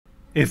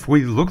If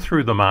we look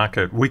through the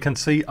market, we can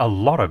see a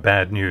lot of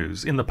bad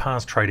news. In the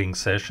past trading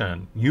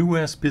session,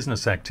 US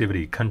business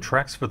activity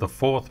contracts for the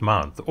fourth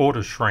month,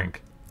 orders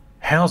shrink.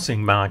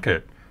 Housing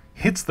market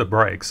hits the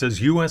brakes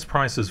as US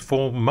prices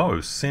fall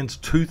most since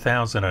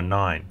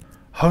 2009.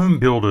 Home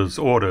builders'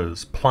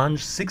 orders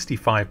plunge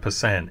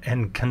 65%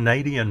 and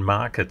Canadian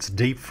markets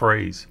deep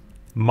freeze.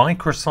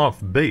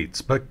 Microsoft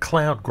beats, but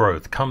cloud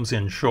growth comes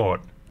in short.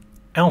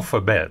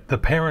 Alphabet, the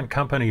parent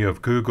company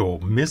of Google,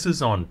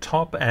 misses on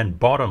top and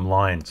bottom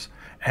lines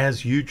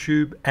as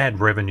YouTube ad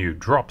revenue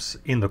drops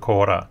in the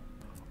quarter.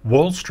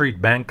 Wall Street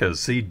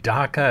bankers see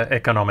darker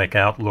economic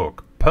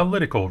outlook,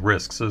 political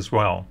risks as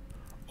well.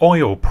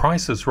 Oil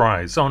prices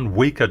rise on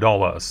weaker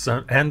dollar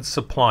and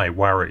supply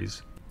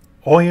worries.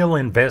 Oil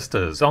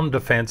investors on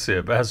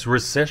defensive as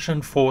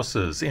recession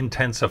forces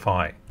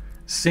intensify.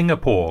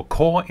 Singapore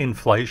core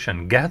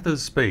inflation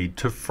gathers speed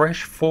to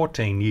fresh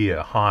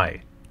 14-year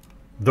high.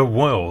 The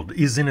world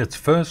is in its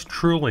first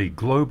truly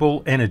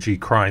global energy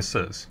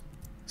crisis.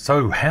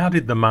 So how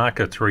did the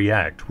markets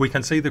react? We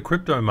can see the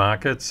crypto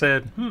market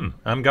said,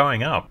 I'm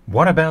going up.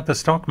 What about the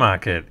stock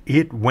market?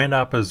 It went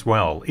up as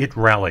well. It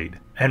rallied.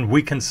 And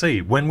we can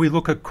see when we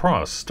look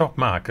across stock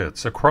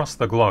markets across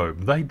the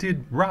globe, they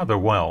did rather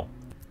well.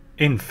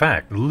 In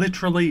fact,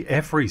 literally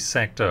every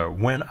sector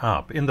went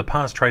up in the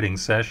past trading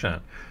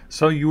session.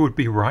 So you would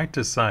be right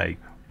to say,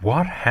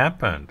 what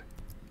happened?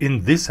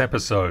 In this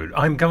episode,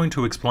 I'm going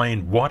to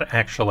explain what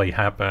actually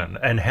happened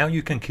and how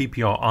you can keep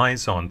your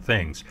eyes on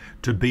things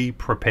to be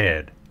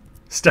prepared.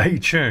 Stay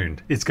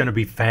tuned, it's going to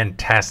be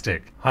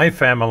fantastic. Hi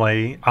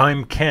family,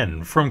 I'm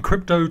Ken from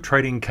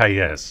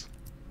CryptoTradingKS.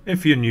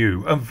 If you're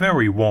new, a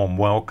very warm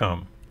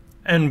welcome.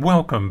 And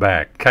welcome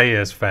back,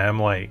 KS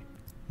family.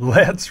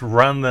 Let's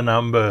run the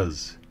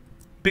numbers.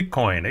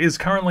 Bitcoin is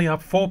currently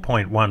up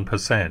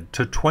 4.1%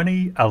 to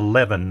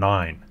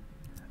 20,119.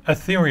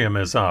 Ethereum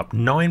is up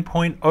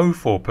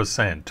 9.04%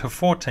 to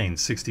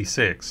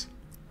 1466.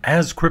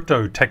 As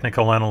crypto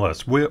technical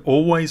analysts, we're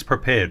always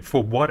prepared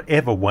for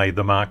whatever way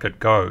the market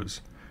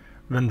goes.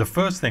 Then the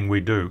first thing we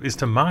do is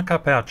to mark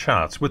up our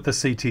charts with the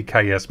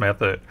CTKS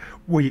method.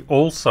 We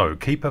also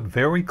keep a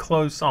very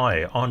close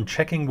eye on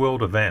checking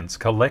world events,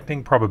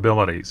 collecting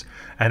probabilities,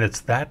 and it's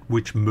that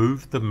which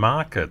moved the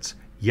markets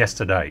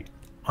yesterday.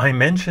 I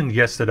mentioned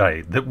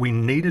yesterday that we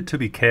needed to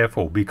be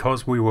careful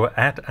because we were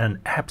at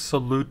an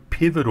absolute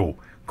pivotal,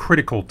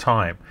 critical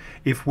time.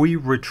 If we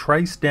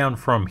retrace down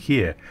from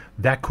here,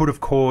 that could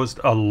have caused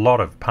a lot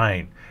of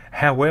pain.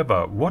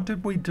 However, what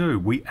did we do?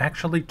 We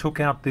actually took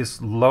out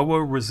this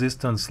lower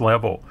resistance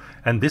level,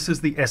 and this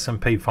is the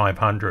S&P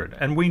 500,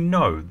 and we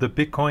know that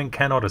Bitcoin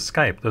cannot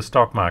escape the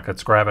stock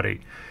market's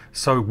gravity.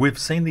 So we've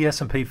seen the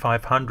S&P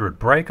 500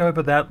 break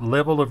over that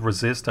level of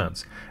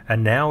resistance,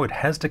 and now it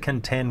has to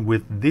contend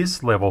with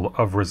this level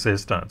of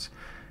resistance.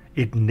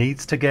 It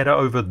needs to get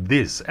over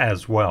this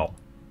as well.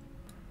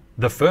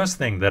 The first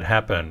thing that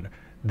happened,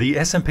 the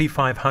S&P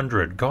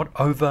 500 got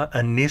over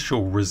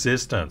initial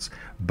resistance,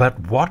 but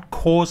what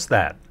caused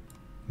that?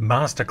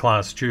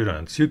 Masterclass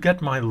students, you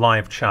get my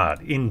live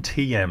chart in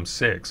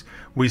TM6.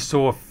 We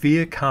saw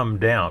fear come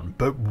down,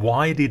 but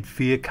why did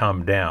fear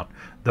come down?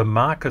 The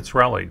markets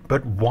rallied,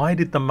 but why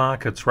did the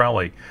markets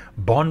rally?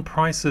 Bond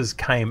prices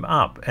came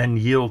up and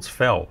yields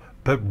fell,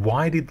 but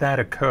why did that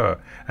occur?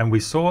 And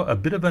we saw a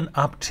bit of an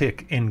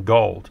uptick in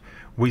gold.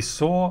 We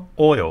saw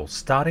oil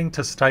starting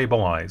to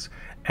stabilize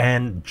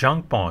and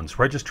junk bonds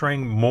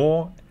registering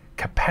more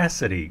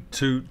capacity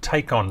to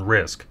take on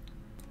risk.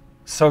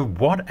 So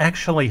what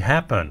actually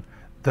happened?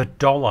 The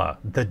dollar,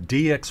 the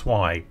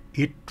DXY,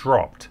 it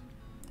dropped.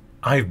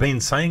 I've been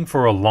saying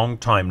for a long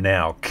time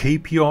now,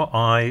 keep your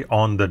eye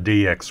on the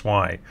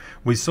DXY.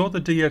 We saw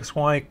the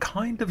DXY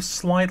kind of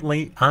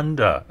slightly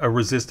under a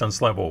resistance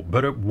level,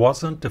 but it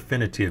wasn't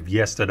definitive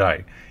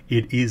yesterday.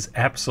 It is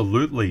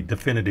absolutely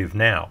definitive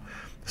now.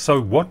 So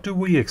what do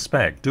we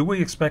expect? Do we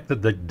expect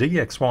that the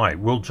DXY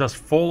will just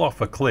fall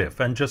off a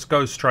cliff and just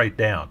go straight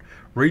down?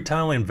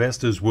 Retail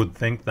investors would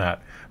think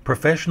that.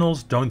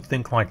 Professionals don't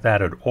think like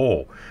that at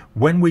all.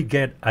 When we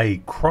get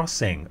a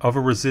crossing of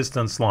a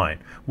resistance line,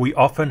 we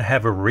often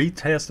have a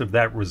retest of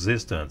that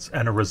resistance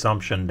and a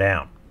resumption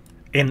down.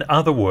 In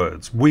other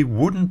words, we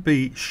wouldn't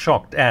be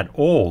shocked at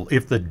all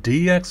if the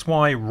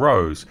DXY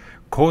rose,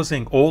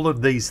 causing all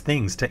of these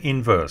things to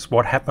inverse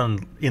what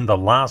happened in the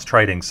last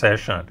trading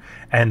session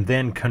and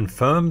then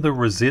confirm the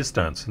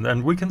resistance.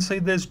 And we can see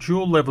there's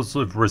dual levels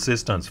of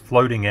resistance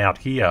floating out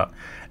here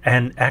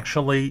and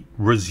actually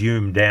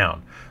resume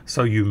down.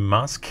 So you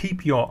must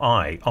keep your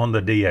eye on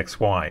the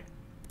DXY.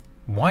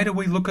 Why do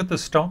we look at the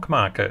stock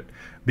market?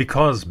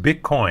 Because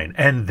Bitcoin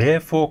and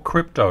therefore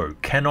crypto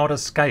cannot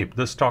escape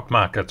the stock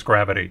market's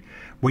gravity.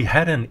 We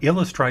had an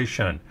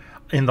illustration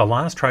in the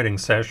last trading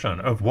session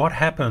of what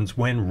happens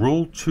when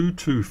Rule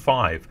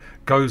 225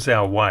 goes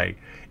our way.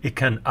 It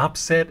can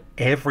upset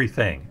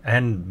everything,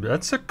 and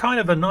that's a kind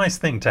of a nice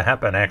thing to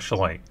happen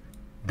actually.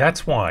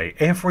 That's why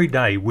every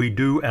day we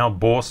do our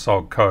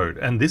BORSOG code,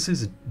 and this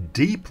is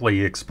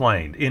deeply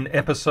explained in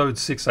episode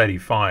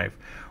 685.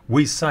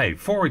 we say,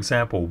 for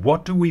example,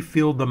 what do we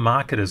feel the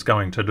market is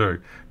going to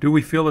do? Do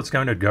we feel it's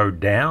going to go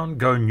down,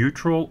 go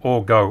neutral,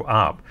 or go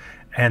up?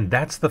 And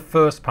that's the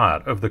first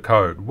part of the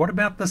code. What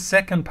about the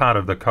second part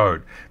of the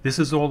code? This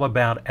is all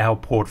about our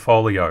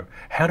portfolio.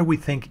 How do we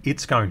think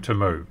it's going to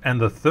move?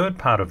 And the third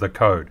part of the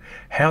code,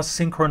 how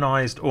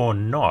synchronized or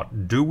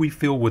not do we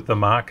feel with the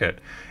market?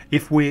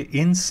 If we're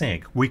in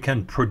sync, we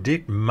can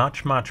predict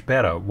much, much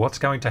better what's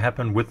going to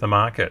happen with the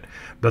market.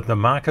 But the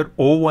market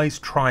always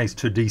tries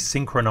to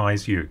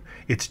desynchronize you.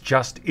 It's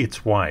just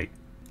its way.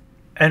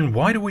 And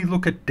why do we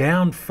look at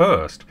down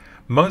first?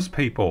 Most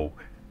people,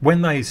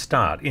 when they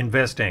start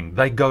investing,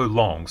 they go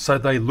long, so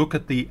they look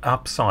at the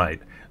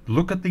upside.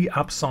 Look at the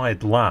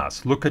upside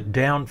last, look at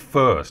down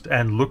first,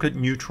 and look at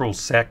neutral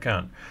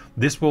second.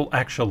 This will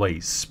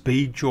actually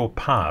speed your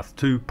path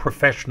to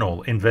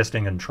professional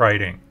investing and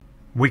trading.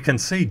 We can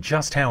see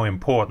just how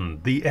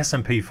important the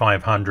S&P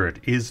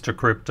 500 is to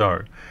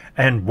crypto.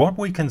 And what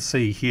we can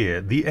see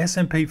here, the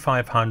S&P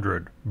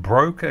 500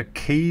 broke a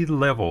key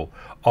level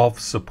of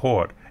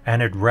support,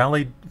 and it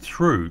rallied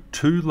through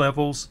 2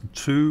 levels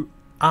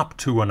up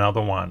to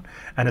another one,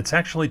 and it's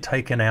actually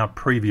taken out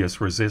previous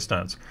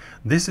resistance.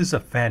 This is a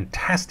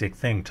fantastic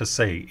thing to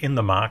see in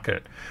the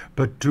market,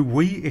 but do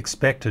we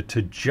expect it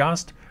to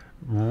just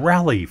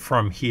rally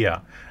from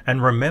here?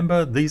 And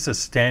remember, these are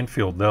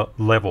Stanfield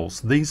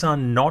levels. These are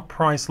not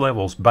price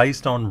levels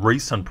based on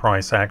recent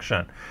price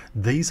action.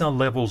 These are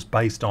levels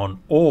based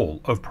on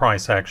all of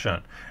price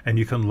action, and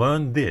you can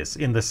learn this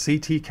in the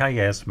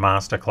CTKS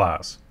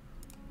Masterclass.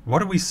 What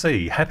do we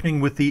see happening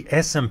with the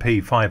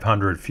S&P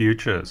 500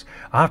 futures?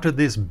 After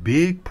this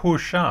big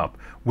push up,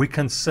 we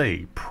can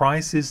see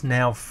price is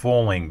now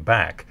falling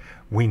back.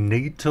 We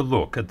need to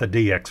look at the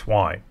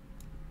DXY.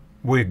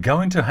 We're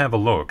going to have a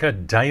look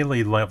at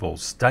daily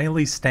levels,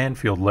 daily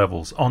Stanfield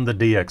levels on the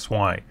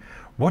DXY.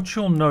 What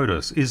you'll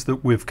notice is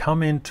that we've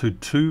come into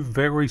 2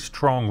 very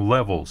strong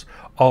levels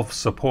of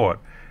support.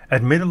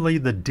 Admittedly,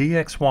 the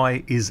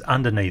DXY is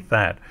underneath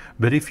that,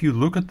 but if you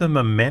look at the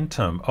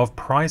momentum of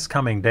price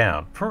coming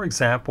down, for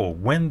example,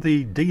 when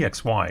the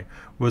DXY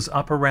was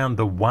up around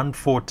the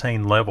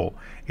 114 level,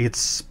 it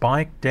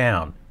spiked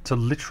down to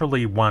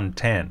literally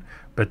 110.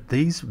 But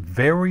these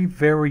very,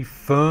 very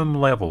firm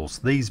levels,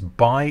 these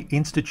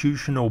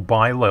institutional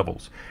buy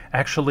levels,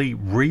 actually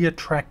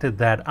re-attracted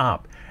that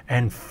up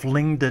and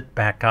flinged it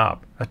back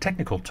up. A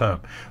technical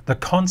term. The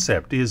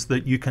concept is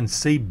that you can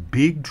see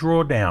big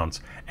drawdowns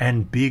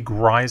and big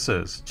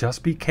rises.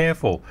 Just be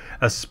careful,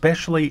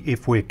 especially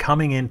if we're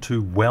coming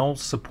into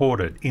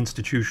well-supported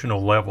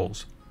institutional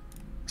levels.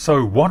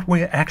 So what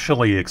we're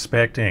actually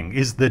expecting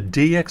is the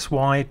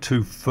DXY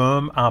to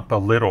firm up a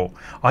little.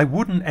 I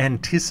wouldn't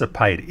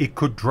anticipate it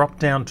could drop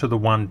down to the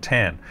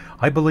 110.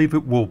 I believe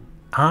it will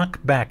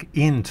arc back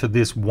into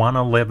this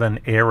 111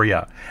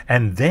 area,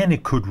 and then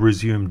it could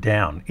resume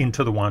down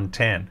into the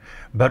 110.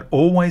 But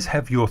always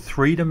have your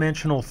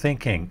 3-dimensional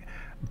thinking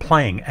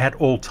playing at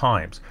all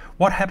times.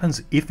 What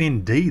happens if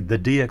indeed the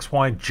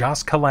DXY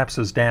just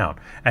collapses down,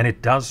 and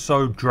it does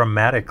so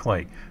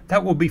dramatically?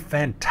 That will be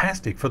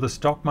fantastic for the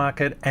stock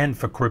market and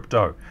for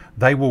crypto.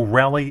 They will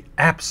rally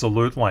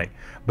absolutely.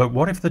 But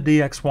what if the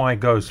DXY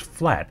goes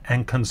flat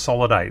and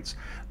consolidates?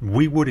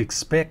 We would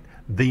expect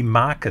the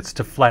markets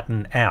to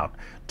flatten out,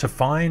 to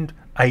find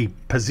a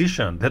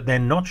position that they're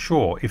not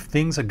sure if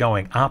things are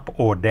going up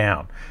or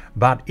down.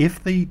 But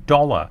if the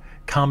dollar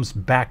comes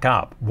back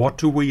up, what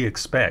do we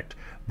expect?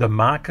 The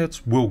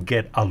markets will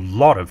get a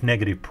lot of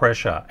negative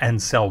pressure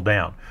and sell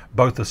down,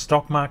 both the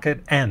stock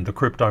market and the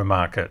crypto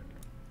market.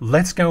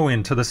 Let's go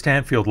into the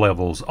Stanfield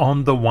levels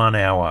on the 1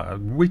 hour.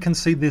 We can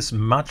see this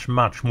much,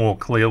 much more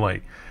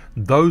clearly.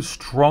 Those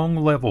strong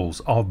levels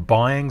of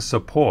buying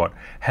support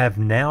have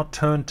now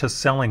turned to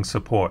selling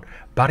support,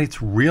 but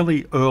it's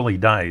really early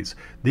days.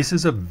 This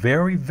is a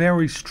very,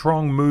 very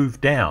strong move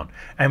down,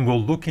 and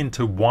we'll look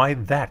into why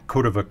that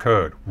could have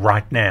occurred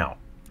right now.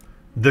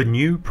 The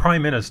new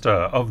Prime Minister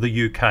of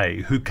the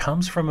UK, who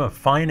comes from a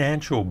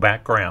financial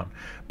background,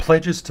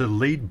 pledges to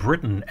lead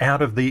Britain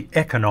out of the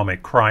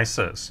economic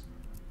crisis.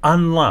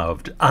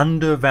 Unloved,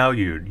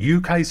 undervalued,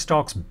 UK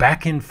stocks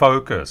back in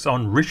focus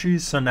on Rishi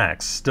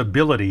Sunak's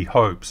stability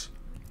hopes.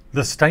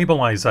 The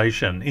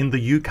stabilisation in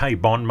the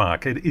UK bond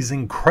market is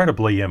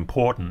incredibly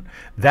important.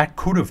 That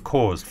could have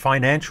caused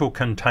financial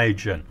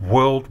contagion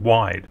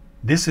worldwide.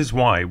 This is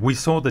why we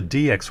saw the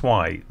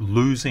DXY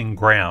losing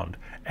ground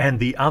and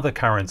the other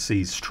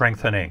currencies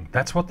strengthening.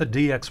 That's what the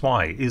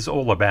DXY is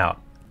all about.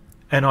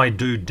 And I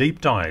do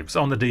deep dives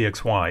on the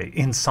DXY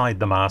inside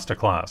the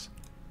masterclass.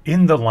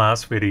 In the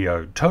last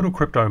video, total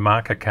crypto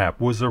market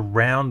cap was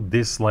around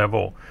this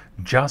level,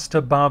 just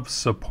above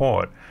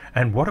support.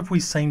 And what have we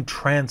seen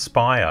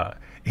transpire?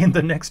 In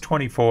the next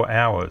 24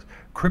 hours,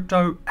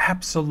 crypto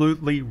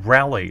absolutely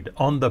rallied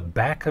on the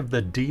back of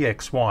the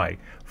DXY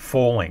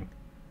falling.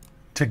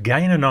 To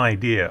gain an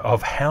idea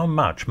of how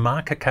much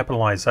market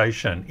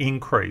capitalization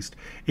increased,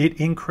 it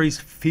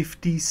increased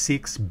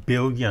 $56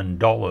 billion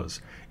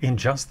in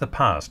just the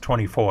past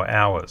 24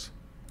 hours.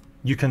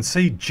 You can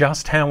see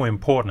just how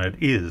important it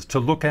is to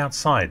look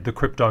outside the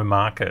crypto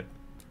market.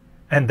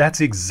 And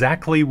that's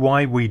exactly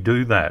why we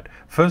do that.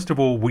 First of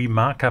all, we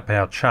mark up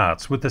our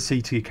charts with the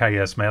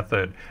CTKS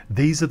method.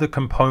 These are the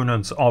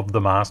components of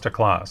the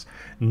masterclass.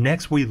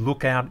 Next, we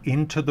look out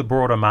into the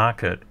broader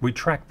market. We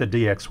track the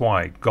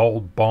DXY,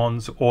 gold,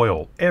 bonds,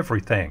 oil,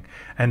 everything.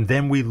 And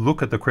then we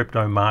look at the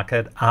crypto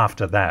market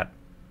after that.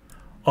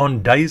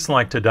 On days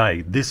like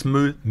today, this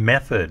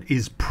method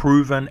is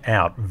proven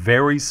out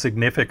very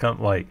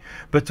significantly.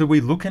 But do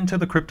we look into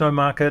the crypto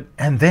market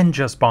and then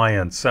just buy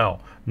and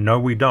sell? No,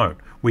 we don't.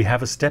 We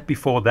have a step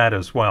before that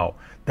as well.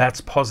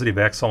 That's positive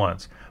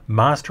excellence,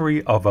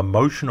 mastery of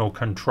emotional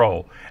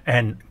control,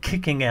 and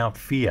kicking out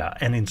fear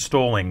and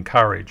installing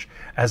courage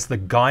as the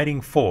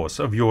guiding force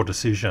of your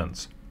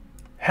decisions.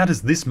 How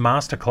does this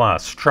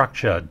masterclass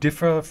structure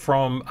differ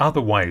from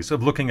other ways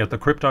of looking at the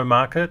crypto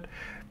market?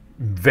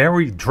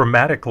 Very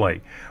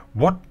dramatically.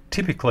 What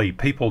typically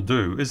people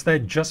do is they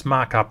just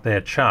mark up their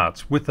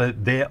charts with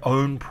their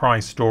own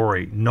price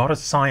story, not a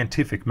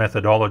scientific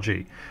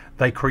methodology.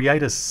 They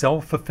create a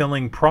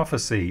self-fulfilling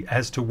prophecy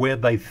as to where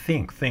they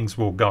think things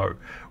will go.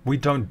 We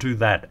don't do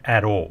that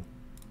at all.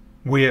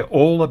 We're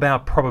all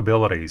about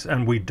probabilities,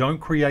 and we don't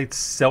create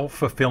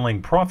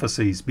self-fulfilling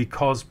prophecies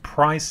because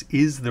price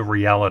is the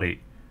reality.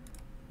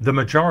 The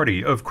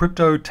majority of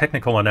crypto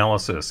technical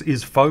analysis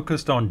is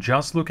focused on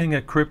just looking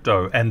at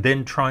crypto and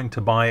then trying to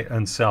buy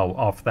and sell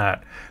off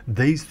that.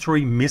 These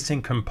three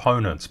missing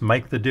components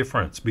make the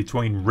difference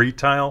between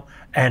retail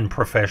and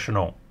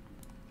professional.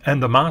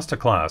 And the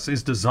masterclass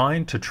is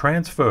designed to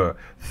transfer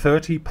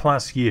 30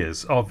 plus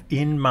years of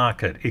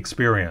in-market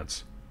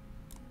experience.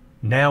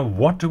 Now,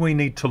 what do we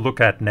need to look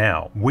at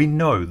now? We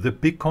know that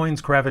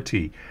Bitcoin's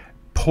gravity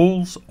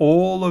pulls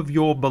all of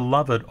your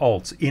beloved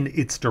alts in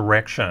its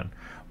direction.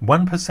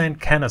 1%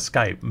 can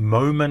escape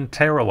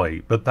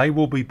momentarily, but they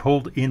will be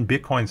pulled in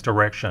Bitcoin's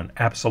direction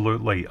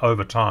absolutely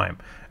over time.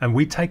 And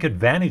we take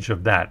advantage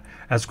of that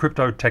as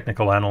crypto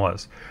technical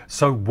analysts.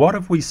 So what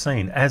have we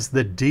seen as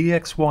the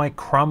DXY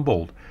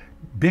crumbled?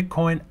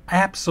 Bitcoin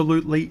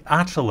absolutely,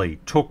 utterly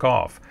took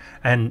off.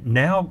 And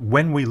now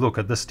when we look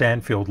at the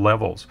Stanfield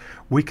levels,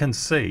 we can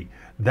see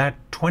that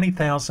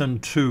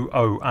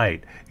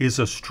 20,208 is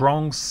a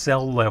strong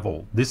sell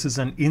level. This is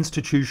an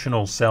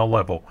institutional sell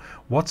level.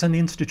 What's an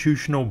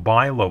institutional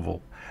buy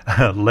level?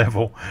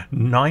 Level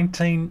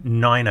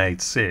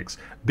 19,986.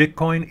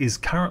 Bitcoin is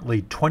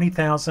currently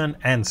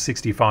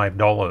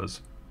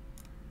 $20,065.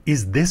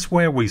 Is this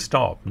where we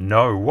stop?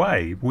 No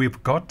way.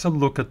 We've got to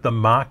look at the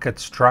market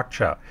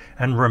structure.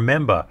 And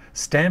remember,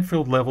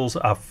 Stanfield levels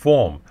are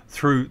formed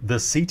through the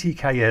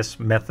CTKS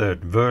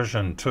method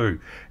version 2,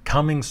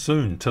 coming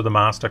soon to the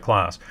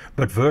masterclass.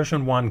 But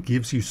version 1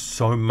 gives you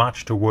so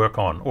much to work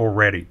on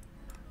already.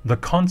 The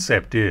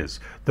concept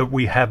is that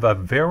we have a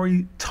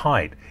very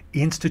tight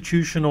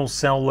institutional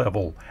sell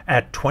level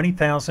at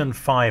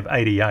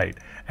 20,588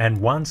 and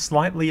one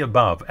slightly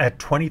above at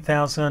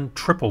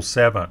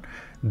 20,777.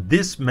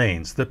 This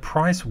means the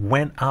price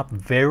went up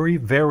very,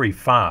 very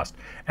fast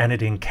and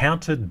it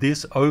encountered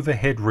this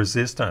overhead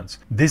resistance,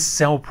 this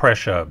sell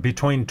pressure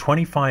between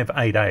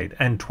 2588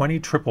 and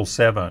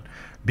 20777.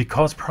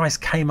 Because price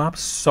came up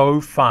so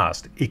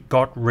fast, it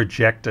got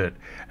rejected.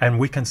 And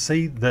we can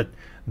see that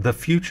the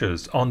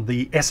futures on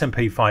the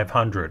S&P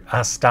 500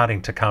 are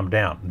starting to come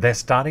down. They're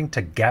starting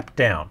to gap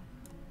down.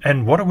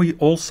 And what do we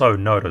also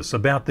notice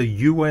about the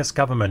US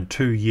government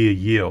 2-year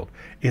yield?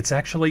 It's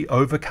actually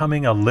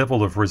overcoming a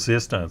level of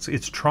resistance.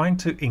 It's trying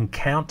to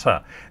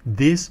encounter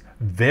this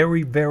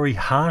very, very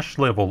harsh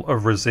level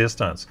of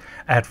resistance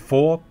at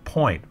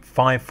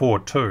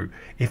 4.542.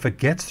 If it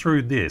gets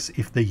through this,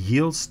 if the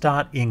yields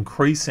start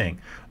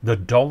increasing, the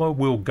dollar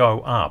will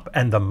go up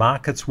and the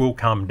markets will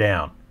come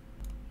down.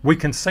 We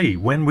can see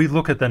when we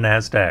look at the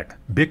NASDAQ,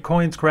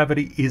 Bitcoin's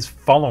gravity is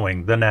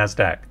following the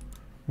NASDAQ.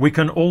 We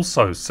can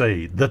also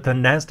see that the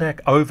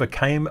NASDAQ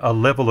overcame a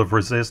level of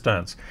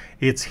resistance.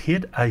 It's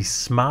hit a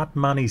smart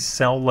money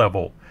sell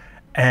level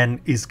and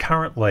is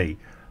currently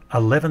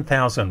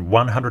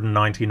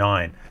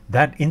 11,199.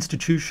 That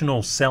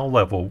institutional sell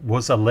level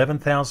was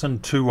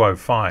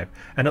 11,205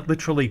 and it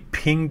literally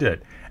pinged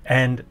it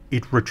and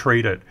it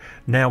retreated.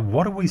 Now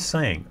what are we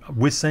seeing?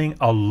 We're seeing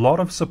a lot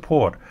of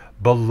support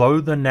below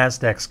the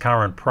NASDAQ's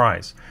current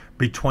price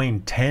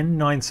between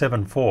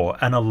 10,974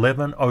 and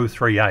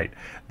 11,038.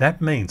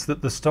 That means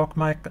that the stock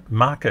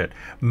market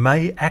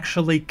may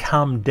actually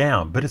come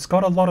down, but it's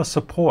got a lot of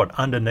support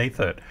underneath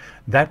it.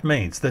 That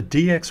means the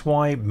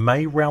DXY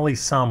may rally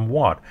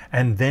somewhat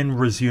and then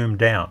resume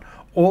down.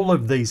 All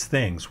of these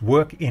things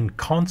work in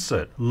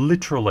concert,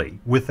 literally,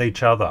 with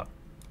each other.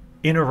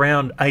 In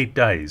around 8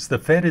 days, the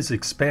Fed is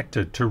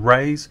expected to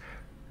raise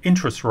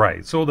interest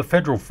rates, or the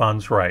federal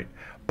funds rate,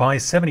 by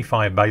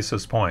 75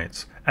 basis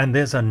points, and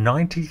there's a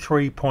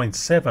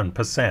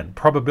 93.7%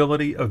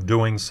 probability of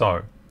doing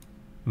so.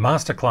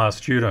 Masterclass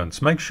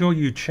students, make sure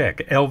you check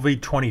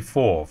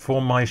LV24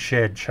 for my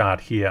shared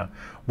chart here.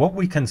 What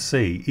we can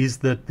see is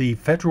that the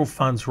federal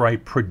funds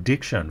rate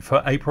prediction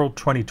for April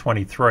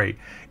 2023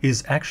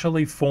 is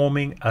actually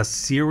forming a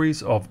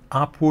series of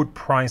upward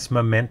price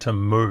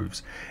momentum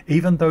moves,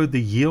 even though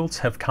the yields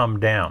have come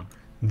down.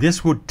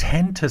 This would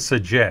tend to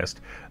suggest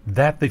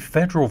that the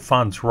federal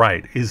funds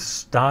rate is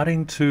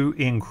starting to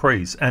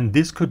increase, and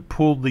this could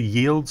pull the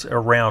yields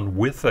around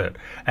with it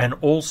and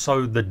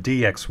also the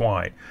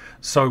DXY.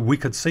 So we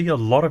could see a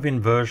lot of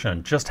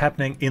inversion just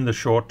happening in the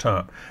short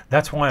term.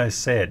 That's why I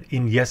said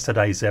in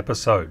yesterday's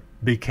episode,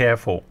 be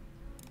careful.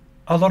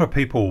 A lot of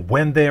people,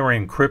 when they're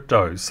in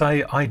crypto,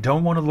 say, I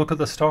don't want to look at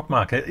the stock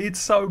market. It's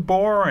so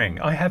boring.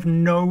 I have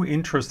no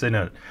interest in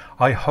it.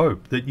 I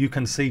hope that you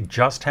can see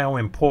just how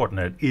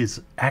important it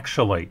is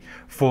actually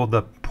for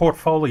the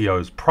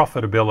portfolio's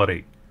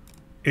profitability.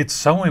 It's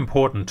so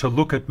important to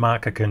look at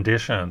market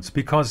conditions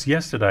because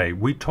yesterday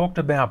we talked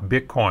about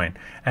Bitcoin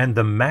and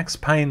the max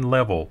pain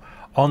level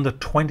on the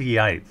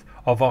 28th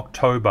of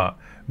October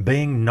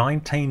being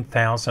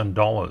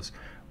 $19,000.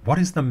 What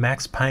is the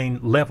max pain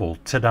level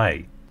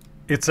today?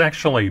 It's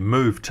actually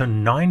moved to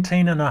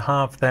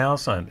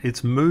 19,500.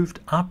 It's moved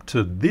up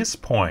to this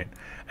point,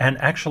 and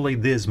actually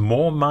there's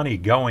more money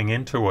going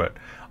into it.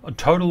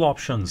 Total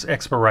options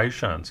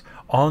expirations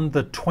on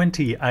the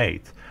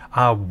 28th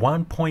are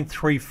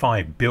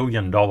 $1.35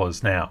 billion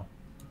now.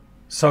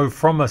 So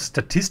from a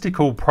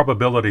statistical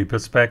probability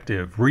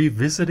perspective,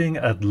 revisiting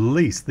at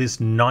least this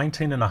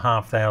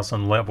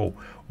 19,500 level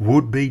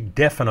would be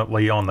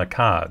definitely on the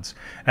cards,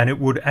 and it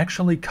would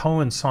actually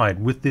coincide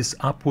with this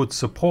upward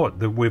support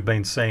that we've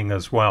been seeing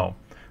as well.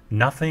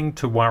 Nothing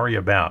to worry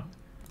about.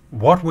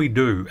 What we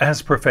do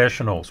as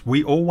professionals,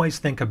 we always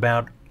think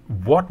about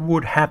what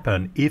would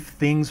happen if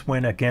things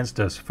went against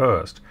us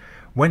first.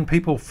 When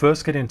people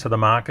first get into the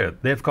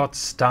market, they've got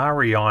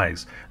starry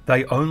eyes.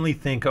 They only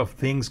think of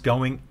things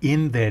going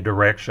in their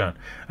direction.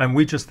 And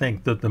we just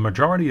think that the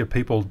majority of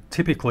people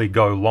typically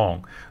go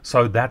long.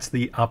 So that's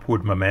the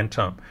upward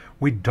momentum.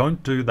 We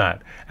don't do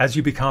that. As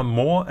you become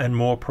more and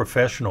more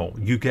professional,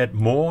 you get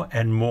more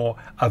and more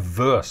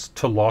averse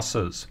to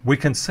losses. We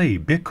can see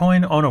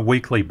Bitcoin on a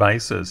weekly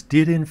basis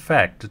did in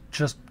fact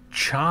just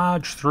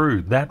charge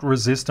through that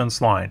resistance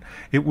line.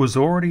 It was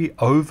already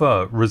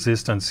over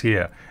resistance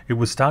here. It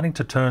was starting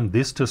to turn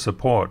this to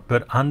support,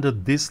 but under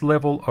this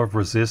level of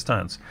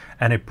resistance,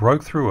 and it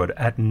broke through it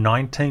at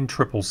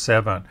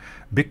 19,777.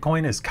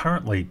 Bitcoin is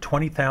currently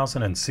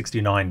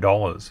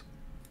 $20,069.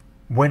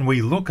 When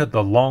we look at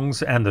the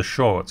longs and the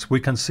shorts, we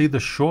can see the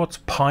shorts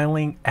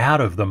piling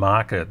out of the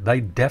market. They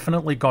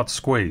definitely got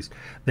squeezed.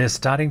 They're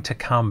starting to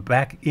come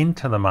back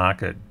into the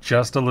market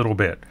just a little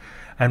bit.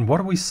 And what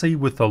do we see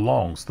with the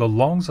longs? The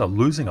longs are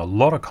losing a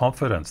lot of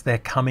confidence. They're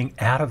coming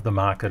out of the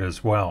market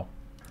as well.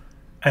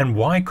 And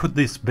why could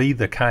this be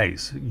the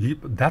case?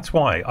 That's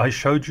why I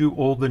showed you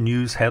all the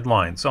news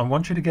headlines. I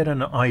want you to get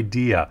an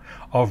idea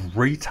of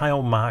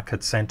retail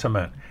market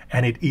sentiment.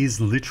 And it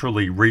is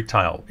literally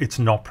retail. It's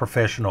not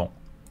professional.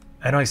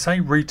 And I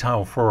say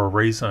retail for a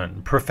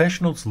reason.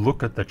 Professionals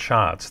look at the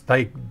charts.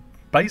 They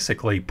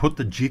basically put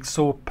the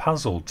jigsaw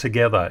puzzle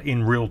together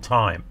in real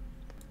time.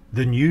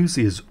 The news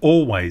is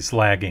always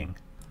lagging.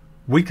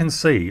 We can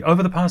see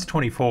over the past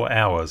 24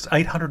 hours,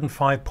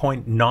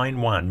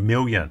 805.91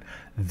 million.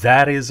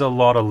 That is a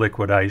lot of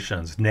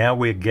liquidations. Now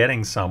we're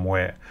getting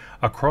somewhere.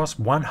 Across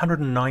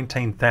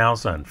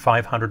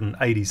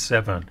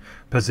 119,587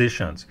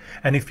 positions.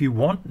 And if you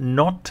want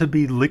not to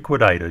be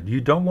liquidated,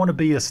 you don't want to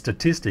be a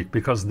statistic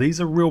because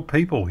these are real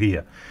people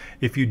here.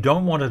 If you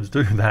don't want to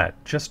do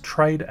that, just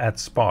trade at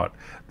spot.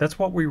 That's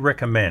what we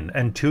recommend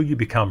until you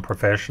become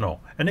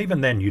professional. And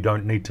even then you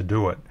don't need to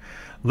do it.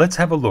 Let's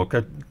have a look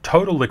at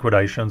total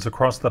liquidations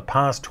across the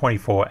past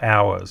 24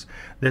 hours.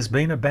 There's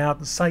been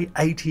about, say,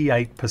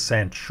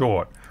 88%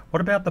 short.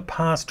 What about the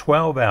past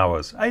 12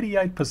 hours?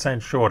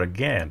 88% short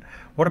again.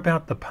 What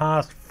about the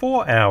past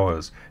 4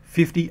 hours?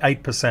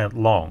 58%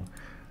 long.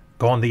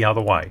 Gone the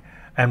other way.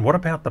 And what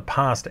about the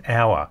past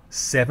hour?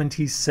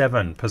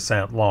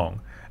 77%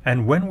 long.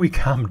 And when we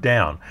come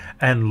down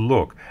and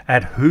look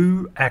at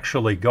who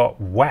actually got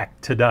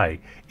whacked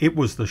today, it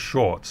was the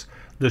shorts.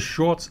 The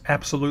shorts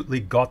absolutely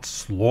got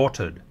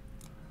slaughtered.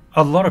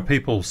 A lot of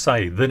people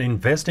say that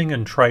investing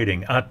and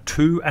trading are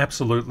two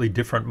absolutely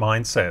different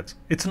mindsets.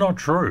 It's not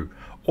true.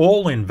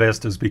 All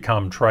investors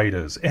become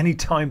traders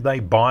anytime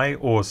they buy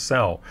or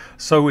sell.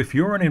 So if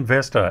you're an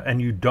investor and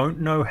you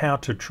don't know how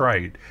to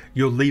trade,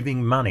 you're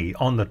leaving money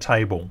on the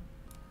table.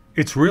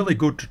 It's really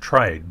good to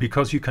trade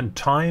because you can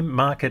time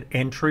market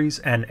entries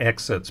and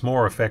exits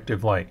more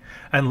effectively.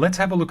 And let's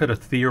have a look at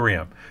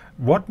Ethereum.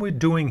 What we're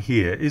doing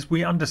here is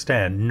we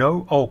understand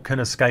no alt can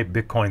escape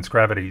Bitcoin's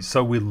gravity.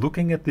 So we're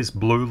looking at this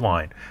blue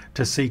line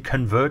to see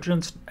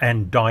convergence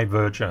and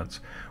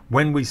divergence.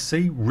 When we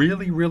see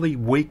really, really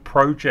weak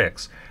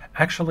projects,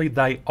 actually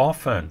they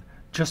often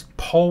just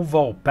pole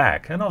vault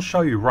back. And I'll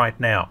show you right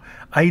now.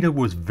 ADA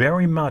was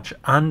very much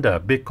under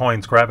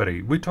Bitcoin's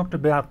gravity. We talked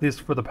about this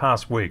for the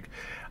past week.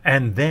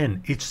 And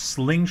then it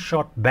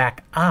slingshot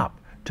back up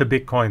to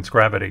Bitcoin's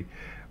gravity.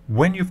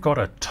 When you've got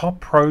a top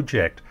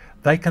project,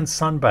 they can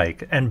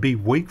sunbake and be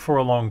weak for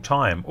a long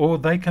time, or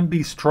they can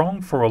be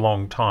strong for a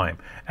long time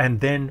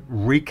and then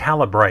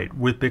recalibrate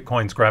with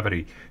Bitcoin's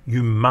gravity.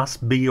 You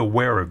must be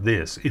aware of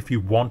this if you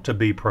want to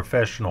be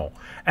professional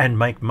and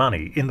make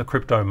money in the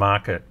crypto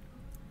market.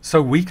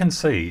 So we can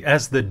see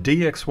as the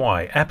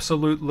DXY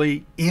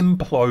absolutely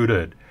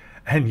imploded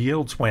and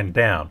yields went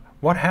down,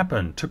 what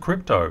happened to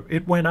crypto?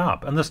 It went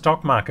up and the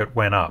stock market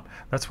went up.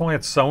 That's why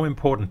it's so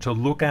important to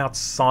look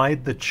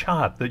outside the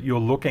chart that you're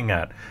looking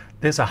at.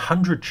 There's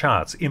 100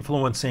 charts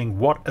influencing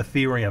what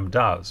Ethereum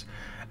does.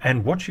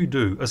 And what you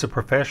do as a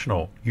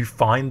professional, you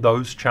find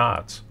those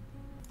charts.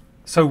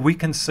 So we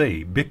can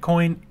see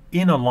Bitcoin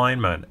in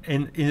alignment,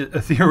 in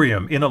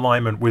Ethereum in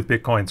alignment with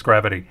Bitcoin's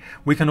gravity.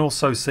 We can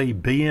also see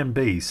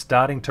BNB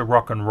starting to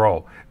rock and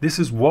roll. This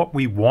is what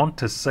we want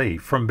to see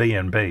from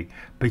BNB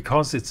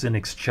because it's an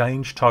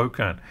exchange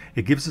token.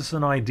 It gives us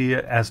an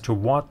idea as to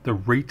what the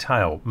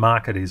retail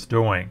market is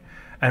doing.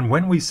 And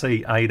when we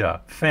see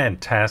ADA,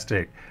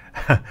 fantastic.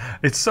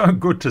 It's so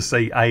good to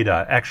see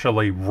ADA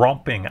actually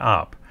romping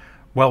up.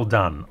 Well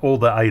done, all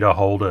the ADA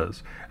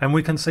holders. And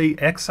we can see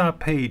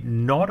XRP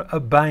not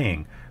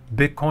obeying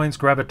Bitcoin's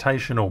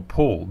gravitational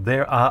pull.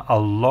 There are a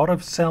lot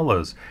of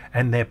sellers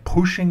and they're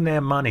pushing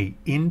their money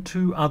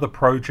into other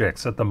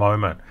projects at the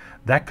moment.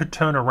 That could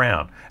turn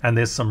around, and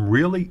there's some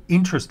really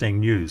interesting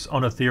news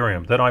on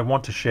Ethereum that I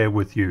want to share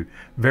with you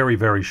very,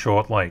 very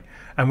shortly.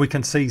 And we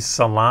can see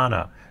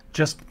Solana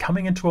just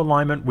coming into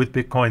alignment with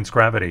Bitcoin's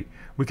gravity.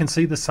 We can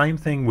see the same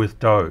thing with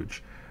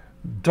Doge.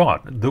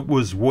 DOT, that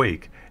was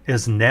weak,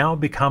 is now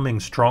becoming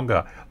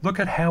stronger. Look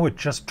at how it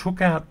just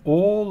took out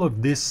all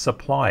of this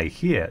supply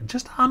here.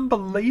 Just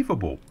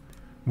unbelievable.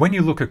 When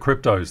you look at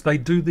cryptos, they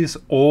do this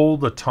all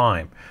the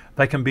time.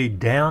 They can be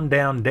down,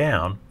 down,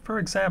 down. For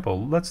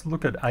example, let's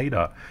look at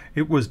ADA.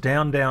 It was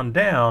down, down,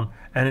 down,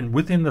 and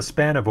within the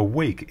span of a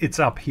week, it's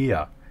up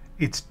here.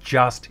 It's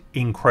just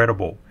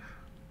incredible.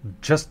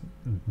 Just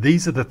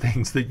these are the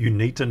things that you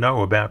need to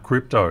know about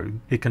crypto.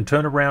 It can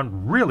turn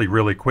around really,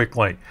 really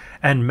quickly.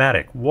 And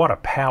Matic, what a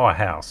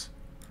powerhouse.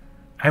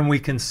 And we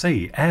can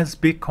see as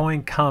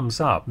Bitcoin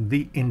comes up,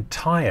 the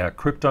entire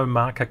crypto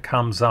market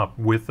comes up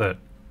with it.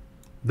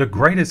 The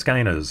greatest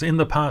gainers in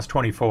the past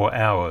 24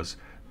 hours,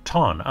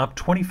 TON up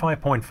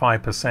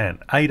 25.5%,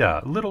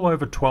 ADA a little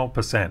over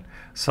 12%,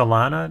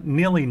 Solana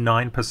nearly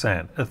 9%,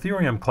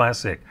 Ethereum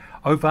Classic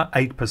over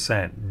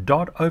 8%,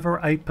 DOT over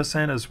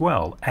 8% as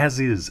well, as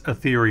is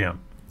Ethereum.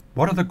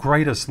 What are the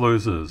greatest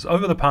losers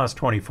over the past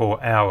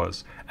 24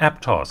 hours?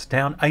 Aptos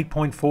down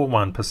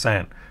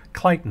 8.41%,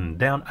 Clayton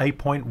down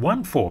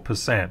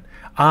 8.14%,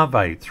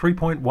 Aave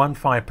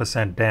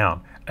 3.15%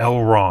 down,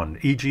 Elrond,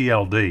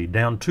 EGLD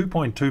down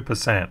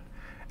 2.2%,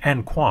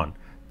 and Quant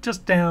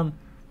just down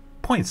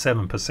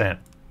 0.7%.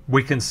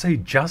 We can see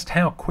just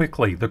how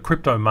quickly the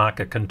crypto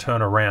market can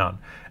turn around,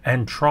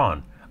 and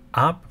Tron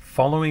up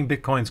following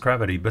Bitcoin's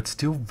gravity, but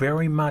still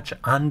very much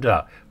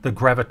under the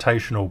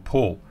gravitational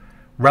pull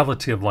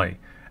relatively.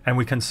 And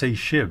we can see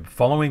SHIB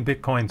following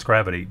Bitcoin's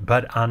gravity,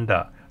 but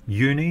under.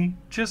 Uni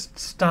just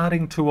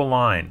starting to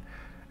align,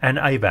 and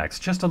AVAX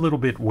just a little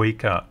bit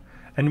weaker.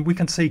 And we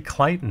can see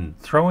Clayton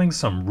throwing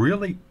some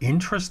really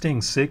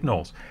interesting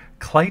signals.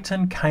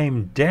 Clayton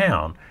came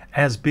down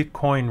as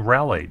Bitcoin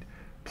rallied.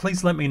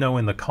 Please let me know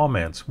in the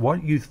comments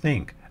what you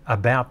think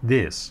about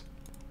this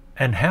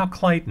and how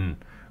Clayton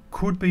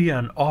could be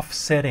an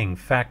offsetting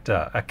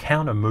factor, a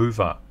counter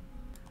mover.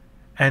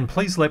 And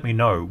please let me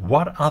know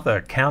what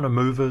other counter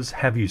movers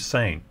have you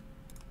seen.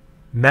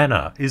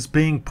 Mana is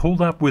being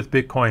pulled up with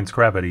Bitcoin's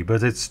gravity,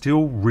 but it's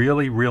still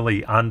really,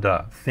 really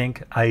under.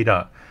 Think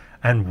ADA.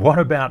 And what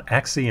about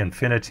Axie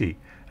Infinity?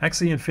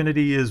 Axie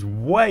Infinity is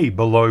way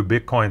below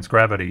Bitcoin's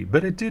gravity,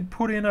 but it did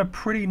put in a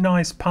pretty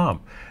nice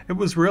pump. It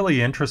was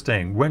really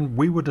interesting. When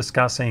we were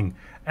discussing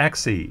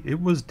Axie,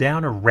 it was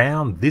down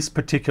around this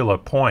particular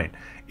point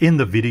in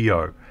the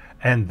video,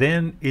 and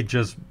then it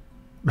just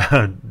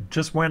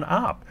went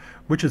up,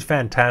 which is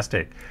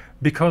fantastic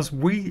because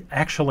we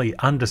actually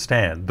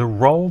understand the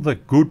role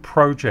that good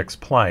projects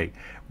play.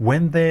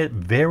 When they're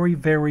very,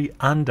 very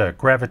under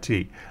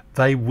gravity,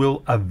 they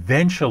will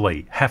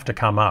eventually have to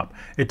come up.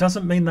 It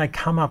doesn't mean they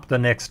come up the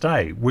next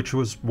day, which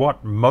was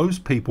what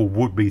most people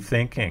would be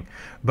thinking.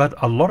 But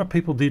a lot of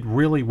people did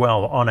really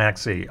well on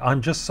Axie.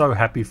 I'm just so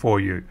happy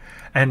for you.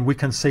 And we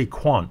can see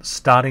Quant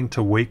starting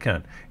to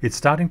weaken. It's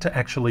starting to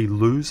actually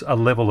lose a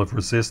level of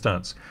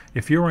resistance.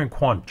 If you're in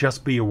Quant,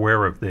 just be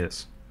aware of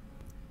this.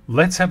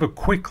 Let's have a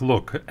quick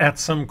look at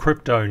some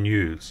crypto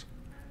news.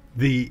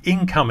 The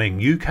incoming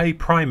UK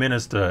Prime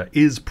Minister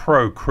is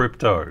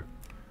pro-crypto.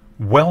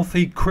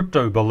 Wealthy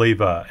crypto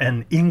believer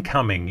and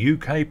incoming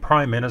UK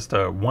Prime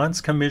Minister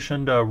once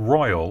commissioned a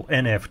royal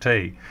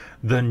NFT.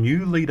 The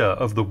new leader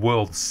of the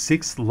world's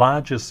sixth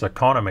largest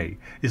economy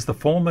is the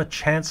former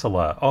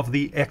Chancellor of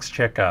the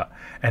Exchequer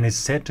and is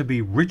said to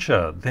be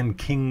richer than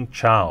King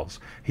Charles.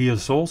 He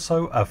is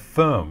also a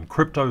firm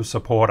crypto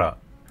supporter.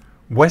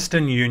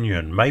 Western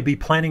Union may be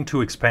planning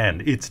to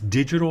expand its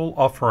digital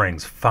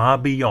offerings far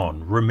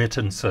beyond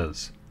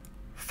remittances.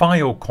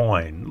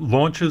 Filecoin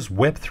launches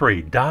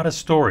Web3 data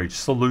storage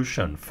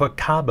solution for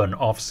carbon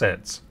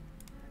offsets.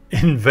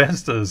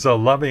 Investors are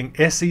loving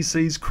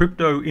SEC's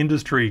crypto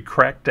industry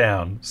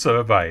crackdown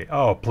survey.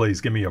 Oh,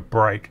 please give me a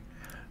break.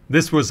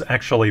 This was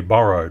actually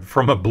borrowed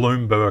from a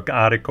Bloomberg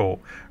article.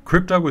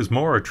 Crypto is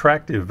more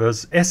attractive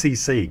as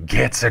SEC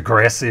gets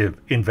aggressive,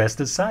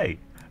 investors say.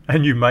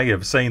 And you may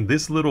have seen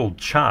this little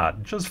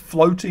chart just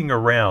floating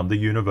around the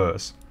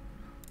universe.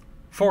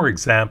 For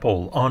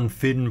example, on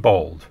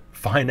Finbold,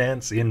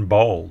 finance in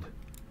bold.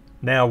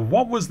 Now,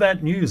 what was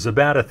that news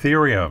about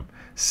Ethereum?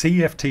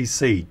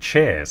 CFTC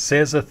chair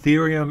says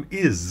Ethereum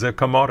is a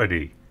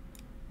commodity.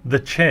 The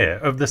chair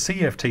of the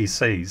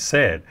CFTC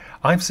said,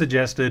 "I've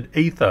suggested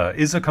Ether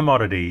is a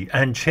commodity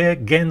and Chair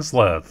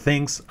Gensler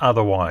thinks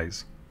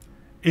otherwise."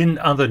 In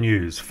other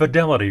news,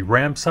 Fidelity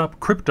ramps up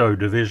crypto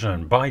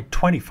division by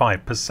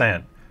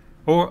 25%,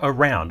 or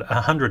around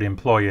 100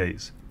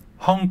 employees.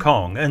 Hong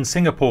Kong and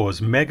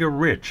Singapore's mega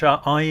rich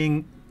are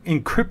eyeing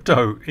in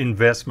crypto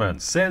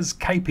investments, says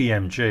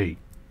KPMG.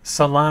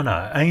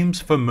 Solana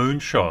aims for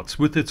moonshots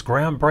with its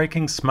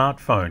groundbreaking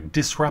smartphone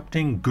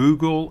disrupting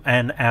Google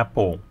and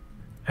Apple.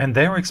 And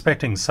they're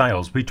expecting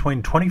sales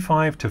between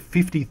 25 to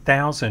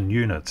 50,000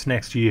 units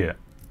next year.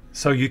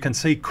 So you can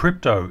see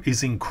crypto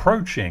is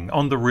encroaching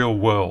on the real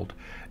world.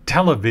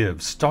 Tel Aviv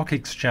Stock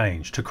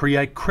Exchange to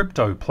create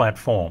crypto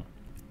platform.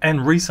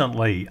 And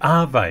recently,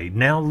 Aave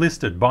now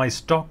listed by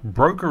stock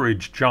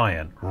brokerage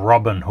giant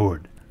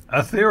Robinhood.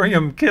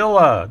 Ethereum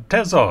killer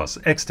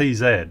Tezos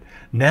XTZ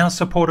now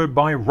supported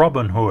by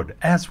Robinhood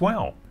as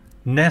well.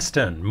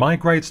 Neston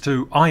migrates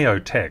to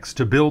IoTex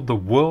to build the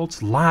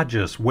world's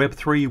largest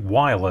Web3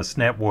 wireless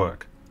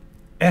network.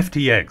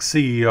 FTX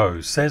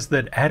CEO says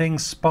that adding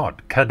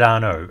spot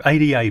Cardano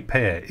ADA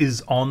pair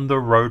is on the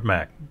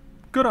roadmap.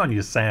 Good on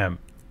you, Sam.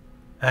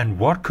 And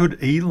what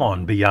could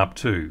Elon be up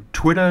to?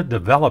 Twitter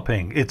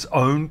developing its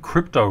own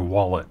crypto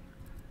wallet.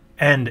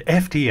 And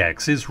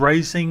FTX is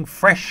raising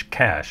fresh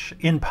cash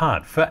in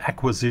part for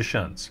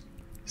acquisitions.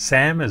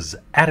 Sam is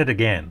at it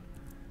again.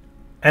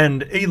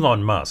 And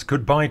Elon Musk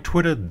could buy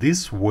Twitter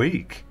this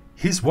week.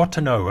 Here's what to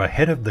know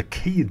ahead of the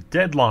key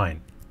deadline.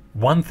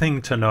 One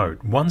thing to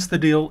note, once the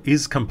deal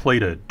is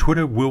completed,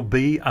 Twitter will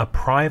be a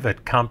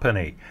private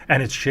company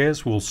and its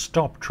shares will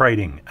stop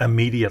trading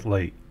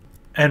immediately.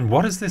 And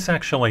what does this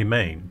actually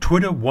mean?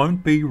 Twitter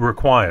won't be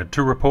required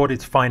to report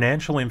its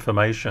financial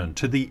information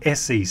to the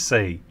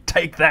SEC.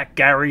 Take that,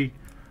 Gary!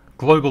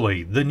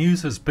 Globally, the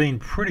news has been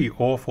pretty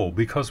awful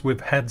because we've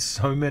had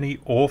so many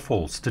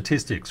awful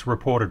statistics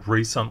reported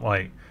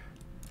recently.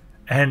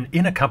 And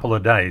in a couple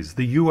of days,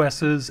 the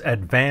US's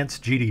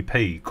advanced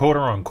GDP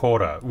quarter on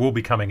quarter will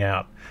be coming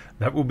out.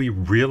 That will be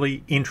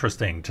really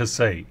interesting to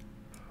see.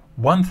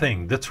 One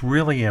thing that's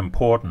really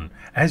important,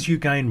 as you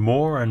gain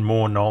more and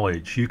more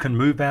knowledge, you can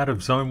move out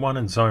of Zone 1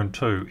 and Zone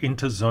 2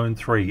 into Zone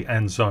 3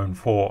 and Zone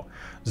 4.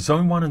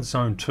 Zone 1 and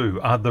Zone 2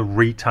 are the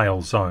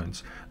retail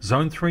zones.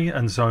 Zone 3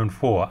 and Zone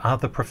 4 are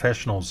the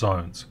professional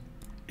zones.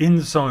 In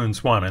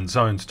Zones 1 and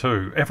Zones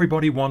 2,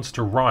 everybody wants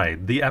to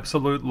ride the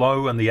absolute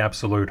low and the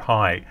absolute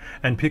high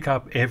and pick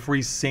up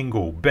every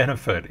single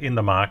benefit in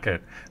the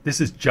market.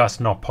 This is just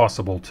not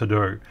possible to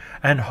do.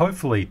 And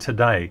hopefully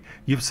today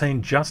you've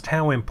seen just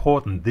how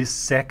important this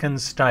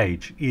second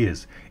stage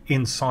is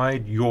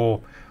inside your,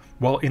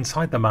 well,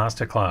 inside the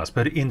masterclass,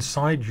 but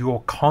inside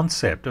your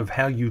concept of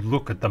how you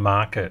look at the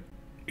market.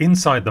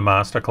 Inside the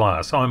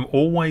masterclass, I'm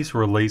always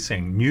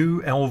releasing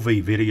new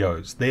LV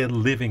videos. They're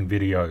living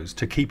videos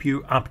to keep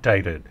you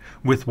updated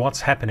with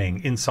what's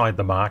happening inside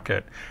the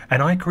market.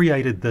 And I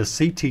created the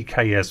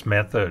CTKS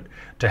method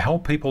to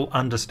help people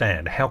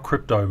understand how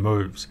crypto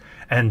moves.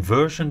 And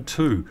version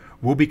 2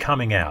 will be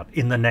coming out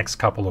in the next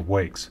couple of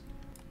weeks.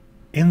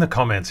 In the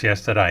comments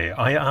yesterday,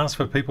 I asked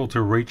for people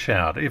to reach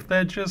out if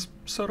they're just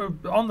sort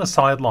of on the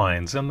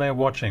sidelines and they're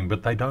watching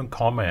but they don't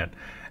comment.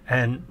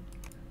 And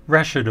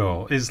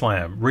Rashidul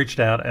Islam reached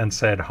out and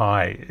said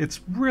hi.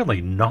 It's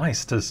really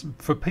nice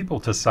for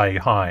people to say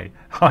hi.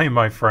 Hi,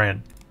 my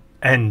friend.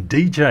 And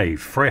DJ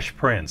Fresh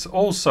Prince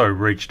also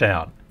reached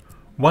out.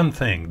 One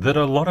thing that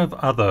a lot of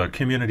other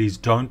communities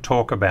don't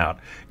talk about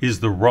is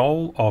the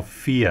role of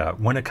fear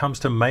when it comes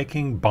to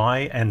making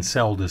buy and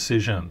sell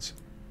decisions.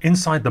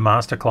 Inside the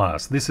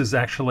masterclass, this is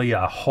actually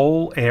a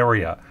whole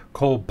area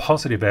called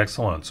positive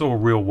excellence or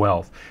real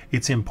wealth.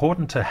 It's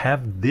important to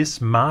have this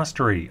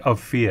mastery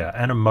of fear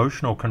and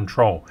emotional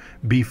control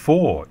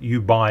before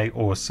you buy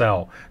or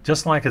sell.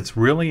 Just like it's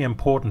really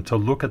important to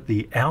look at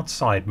the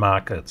outside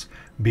markets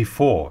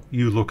before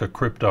you look at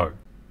crypto.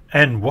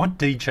 And what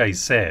DJ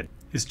said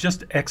is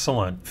just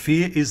excellent.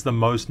 Fear is the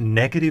most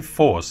negative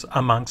force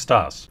amongst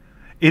us.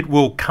 It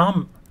will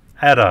come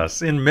at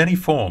us in many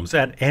forms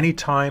at any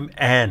time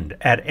and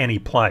at any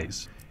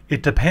place.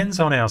 It depends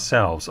on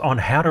ourselves on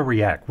how to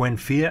react when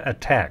fear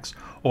attacks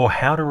or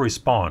how to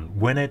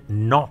respond when it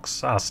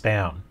knocks us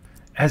down.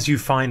 As you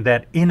find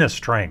that inner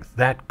strength,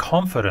 that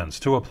confidence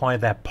to apply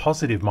that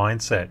positive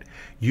mindset,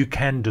 you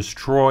can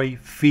destroy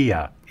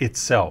fear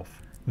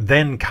itself.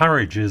 Then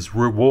courage is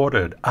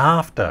rewarded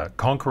after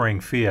conquering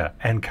fear,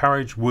 and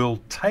courage will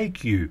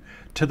take you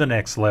to the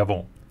next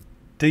level.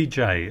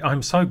 DJ,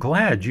 I'm so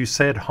glad you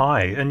said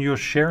hi and you're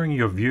sharing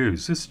your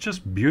views. It's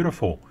just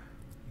beautiful.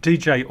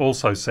 DJ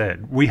also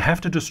said, we have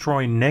to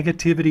destroy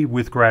negativity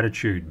with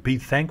gratitude. Be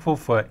thankful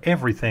for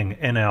everything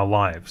in our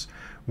lives.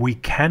 We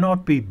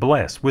cannot be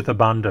blessed with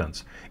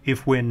abundance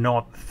if we're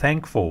not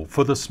thankful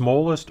for the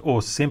smallest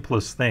or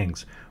simplest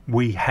things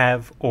we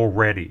have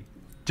already.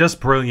 Just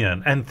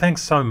brilliant, and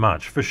thanks so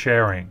much for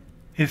sharing.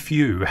 If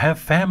you have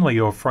family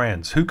or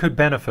friends who could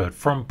benefit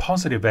from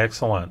positive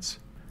excellence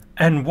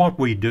and what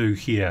we do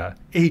here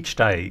each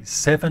day,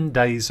 7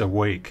 days a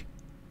week,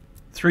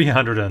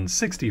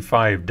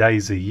 365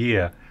 days a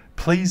year,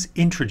 please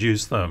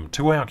introduce them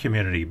to our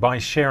community by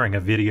sharing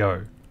a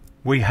video.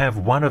 We have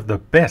one of the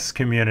best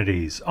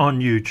communities on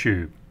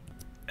YouTube.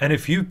 And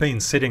if you've been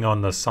sitting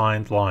on the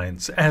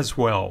sidelines as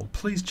well,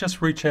 please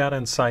just reach out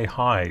and say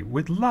hi.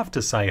 We'd love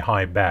to say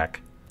hi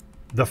back.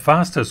 The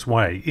fastest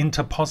way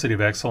into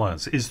positive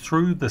excellence is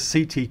through the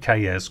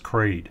CTKS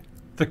Creed.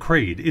 The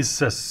Creed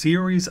is a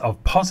series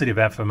of positive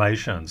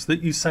affirmations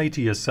that you say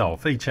to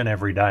yourself each and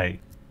every day.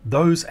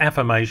 Those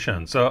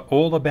affirmations are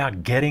all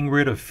about getting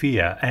rid of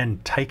fear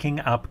and taking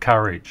up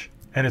courage.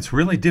 And it's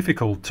really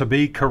difficult to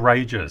be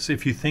courageous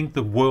if you think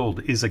the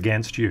world is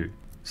against you.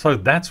 So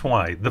that's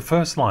why the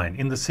first line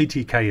in the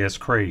CTKS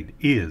Creed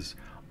is,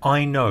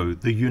 I know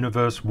the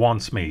universe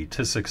wants me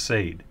to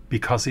succeed,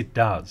 because it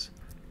does.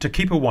 To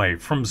keep away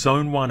from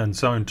Zone 1 and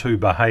Zone 2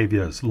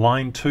 behaviors,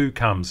 line 2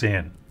 comes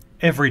in.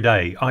 Every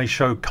day I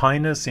show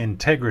kindness,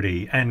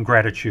 integrity, and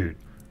gratitude.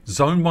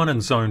 Zone 1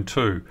 and Zone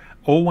 2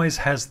 always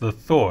has the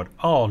thought,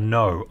 oh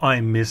no,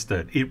 I missed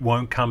it, it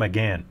won't come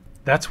again.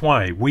 That's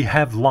why we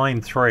have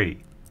line 3.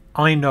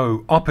 I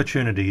know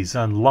opportunities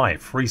and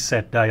life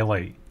reset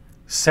daily.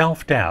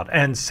 Self-doubt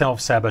and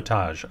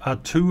self-sabotage are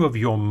two of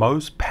your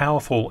most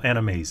powerful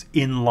enemies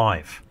in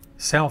life.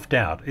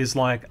 Self-doubt is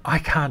like, I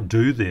can't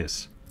do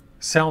this.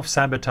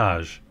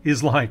 Self-sabotage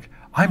is like,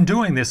 I'm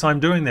doing this.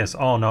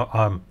 Oh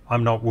no,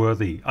 I'm not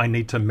worthy. I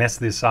need to mess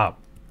this up.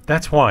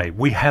 That's why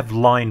we have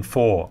line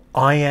 4.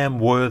 I am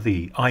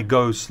worthy. I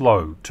go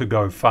slow to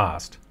go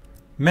fast.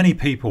 Many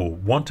people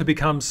want to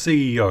become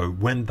CEO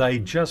when they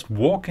just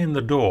walk in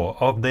the door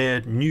of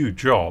their new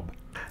job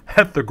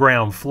at the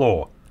ground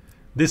floor.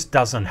 This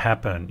doesn't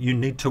happen. You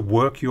need to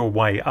work your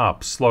way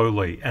up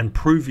slowly and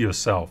prove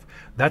yourself.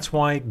 That's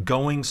why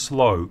going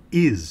slow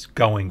is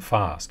going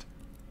fast.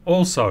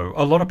 Also,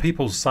 a lot of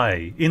people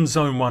say in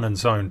Zone 1 and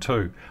Zone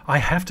 2, I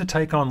have to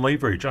take on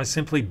leverage. I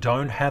simply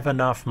don't have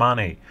enough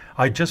money.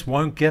 I just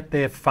won't get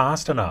there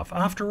fast enough.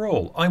 After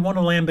all, I want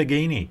a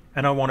Lamborghini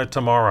and I want it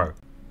tomorrow.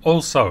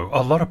 Also,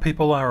 a lot of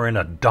people are in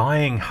a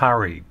dying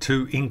hurry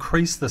to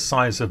increase the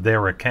size of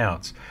their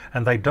accounts,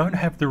 and they don't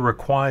have the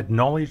required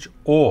knowledge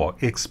or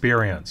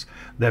experience.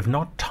 They've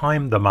not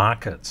timed the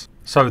markets.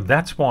 So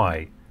that's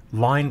why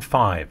line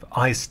 5,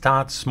 I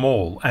start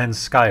small and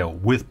scale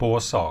with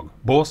BORSOG.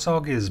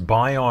 BORSOG is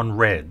buy on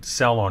red,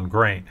 sell on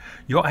green.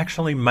 You're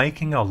actually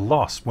making a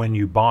loss when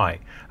you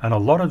buy, and a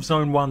lot of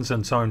Zone 1s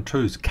and Zone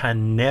 2s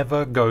can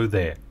never go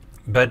there.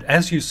 But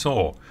as you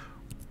saw,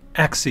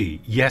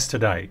 Axie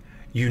yesterday,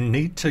 you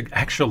need to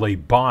actually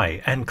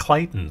buy, and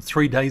Clayton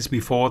 3 days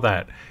before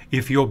that.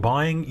 If you're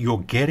buying,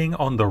 you're getting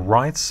on the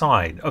right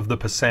side of the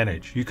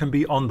percentage. You can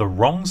be on the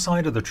wrong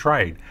side of the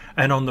trade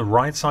and on the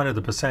right side of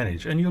the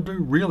percentage, and you'll do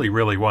really,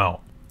 really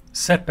well.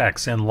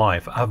 Setbacks in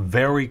life are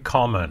very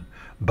common,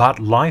 but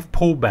life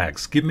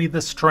pullbacks give me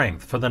the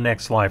strength for the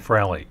next life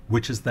rally,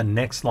 which is the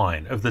next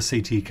line of the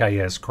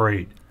CTKS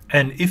Creed.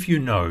 And if you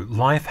know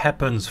life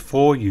happens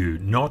for you,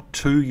 not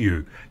to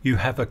you, you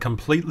have a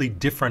completely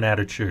different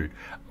attitude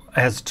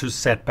as to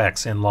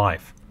setbacks in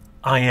life.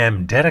 I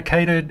am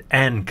dedicated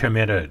and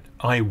committed.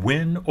 I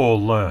win or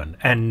learn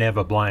and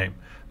never blame.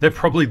 They're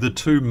probably the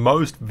two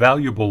most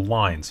valuable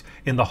lines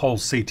in the whole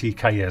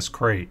CTKS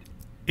Creed.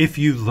 If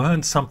you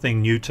learned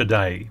something new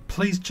today,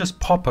 please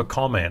just pop a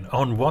comment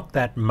on what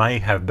that may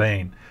have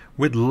been.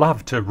 We'd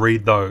love to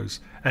read those,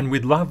 and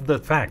we'd love the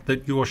fact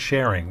that you're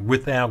sharing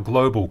with our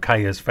global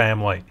KS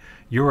family.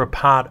 You're a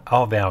part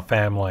of our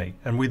family,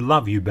 and we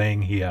love you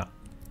being here.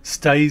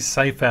 Stay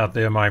safe out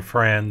there, my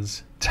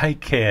friends.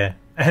 Take care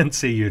and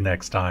see you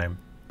next time.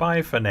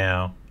 Bye for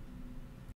now.